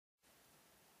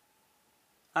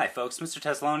Hi folks, Mr.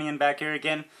 Teslonian back here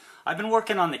again. I've been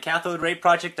working on the cathode ray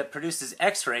project that produces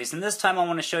X-rays, and this time I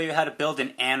want to show you how to build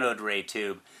an anode ray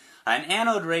tube. An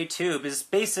anode ray tube is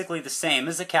basically the same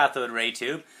as a cathode ray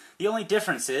tube. The only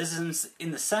difference is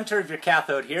in the center of your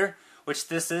cathode here, which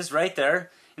this is right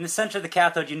there, in the center of the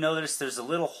cathode you notice there's a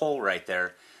little hole right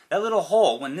there. That little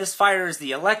hole, when this fires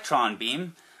the electron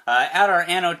beam at our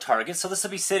anode target, so this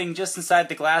will be sitting just inside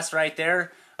the glass right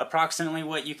there, approximately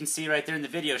what you can see right there in the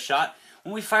video shot.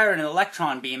 When we fire an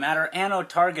electron beam at our anode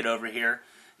target over here,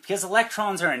 because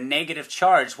electrons are a negative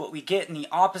charge, what we get in the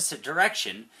opposite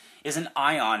direction is an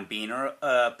ion beam or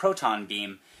a proton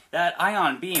beam. That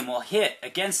ion beam will hit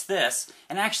against this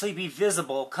and actually be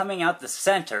visible coming out the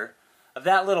center of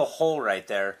that little hole right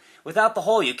there. Without the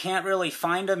hole, you can't really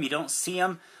find them, you don't see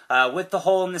them. With the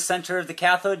hole in the center of the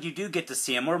cathode, you do get to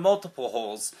see them, or multiple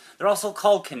holes. They're also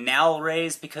called canal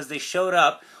rays because they showed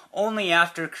up only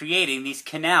after creating these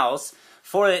canals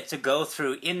for it to go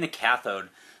through in the cathode.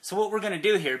 So what we're going to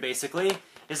do here basically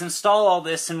is install all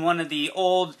this in one of the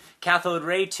old cathode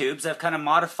ray tubes. I've kind of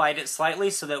modified it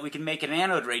slightly so that we can make an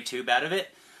anode ray tube out of it.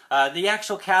 The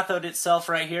actual cathode itself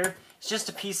right here is just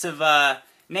a piece of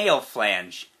nail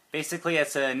flange. Basically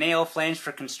it's a nail flange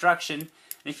for construction. And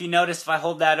if you notice, if I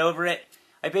hold that over it,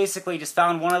 I basically just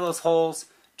found one of those holes,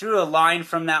 drew a line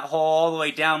from that hole all the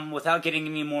way down without getting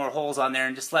any more holes on there,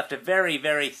 and just left a very,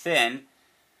 very thin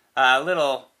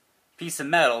little piece of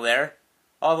metal there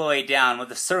all the way down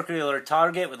with a circular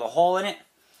target with a hole in it.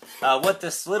 What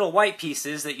this little white piece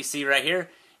is that you see right here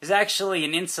is actually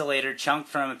an insulator chunk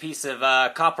from a piece of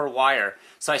copper wire.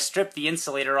 So I stripped the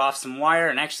insulator off some wire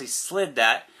and actually slid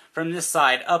that from this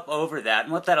side up over that.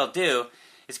 And what that'll do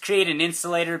is create an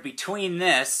insulator between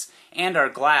this and our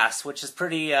glass, which is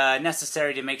pretty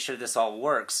necessary to make sure this all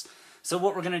works. So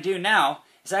what we're going to do now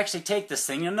is actually take this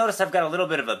thing. You'll notice I've got a little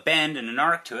bit of a bend and an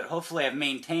arc to it. Hopefully I've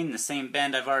maintained the same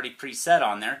bend I've already preset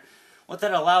on there. What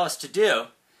that'll allow us to do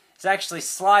is actually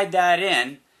slide that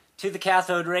in to the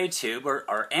cathode ray tube, or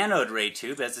our anode ray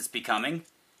tube as it's becoming.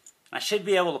 I should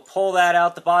be able to pull that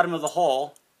out the bottom of the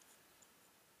hole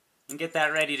and get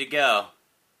that ready to go.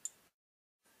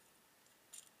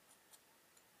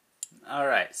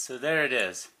 Alright, so there it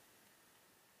is.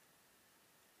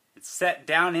 It's set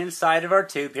down inside of our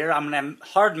tube here. I'm going to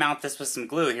hard mount this with some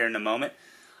glue here in a moment.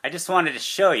 I just wanted to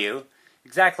show you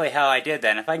exactly how I did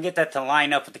that. And if I can get that to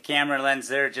line up with the camera lens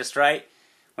there just right,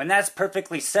 when that's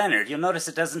perfectly centered, you'll notice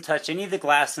it doesn't touch any of the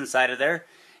glass inside of there.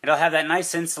 It'll have that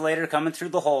nice insulator coming through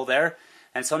the hole there.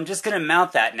 And so I'm just going to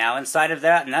mount that now inside of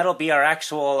that, and that'll be our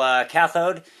actual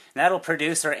cathode, and that'll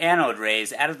produce our anode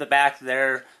rays out of the back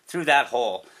there through that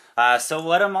hole. So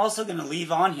what I'm also going to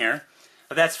leave on here,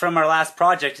 that's from our last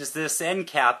project, is this end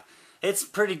cap. It's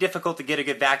pretty difficult to get a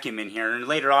good vacuum in here, and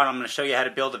later on I'm going to show you how to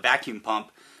build a vacuum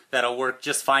pump that'll work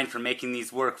just fine for making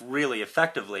these work really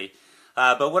effectively.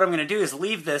 But what I'm going to do is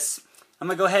leave this. I'm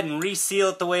going to go ahead and reseal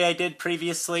it the way I did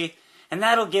previously, and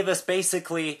that'll give us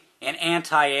basically an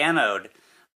anti-anode.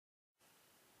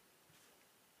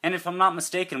 And if I'm not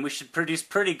mistaken, we should produce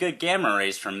pretty good gamma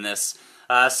rays from this.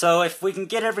 So if we can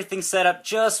get everything set up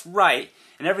just right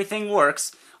and everything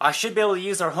works, I should be able to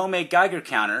use our homemade Geiger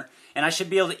counter, and I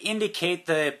should be able to indicate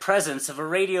the presence of a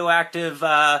radioactive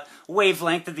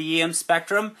wavelength of the EM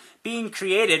spectrum being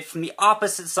created from the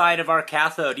opposite side of our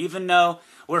cathode, even though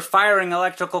we're firing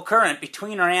electrical current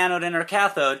between our anode and our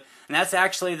cathode, and that's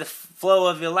actually the flow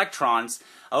of electrons.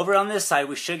 Over on this side,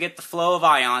 we should get the flow of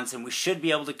ions, and we should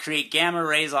be able to create gamma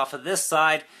rays off of this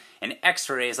side and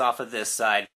X-rays off of this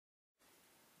side.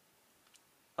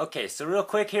 Okay, so real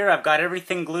quick here, I've got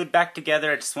everything glued back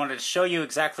together. I just wanted to show you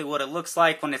exactly what it looks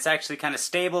like when it's actually kind of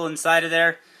stable inside of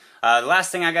there. The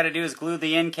last thing I got to do is glue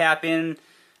the end cap in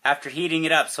after heating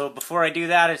it up. So before I do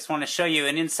that, I just want to show you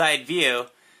an inside view,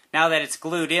 now that it's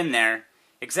glued in there,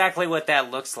 exactly what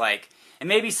that looks like. And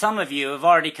maybe some of you have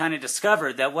already kind of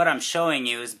discovered that what I'm showing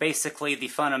you is basically the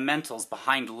fundamentals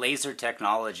behind laser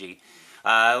technology.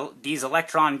 These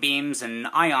electron beams and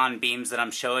ion beams that I'm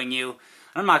showing you,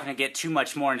 I'm not going to get too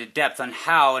much more into depth on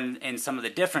how and some of the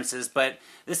differences, but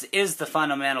this is the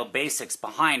fundamental basics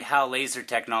behind how laser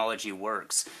technology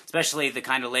works, especially the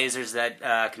kind of lasers that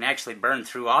can actually burn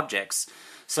through objects.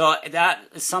 So that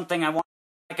is something I want.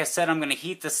 Like I said, I'm going to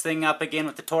heat this thing up again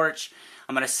with the torch.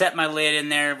 I'm going to set my lid in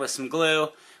there with some glue,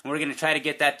 and we're going to try to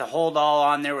get that to hold all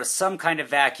on there with some kind of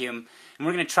vacuum. And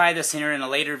we're going to try this here in a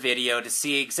later video to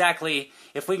see exactly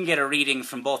if we can get a reading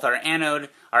from both our anode,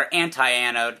 our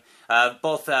anti-anode,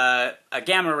 both a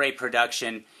gamma ray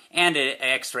production and an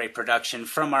X-ray production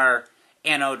from our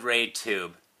anode ray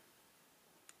tube.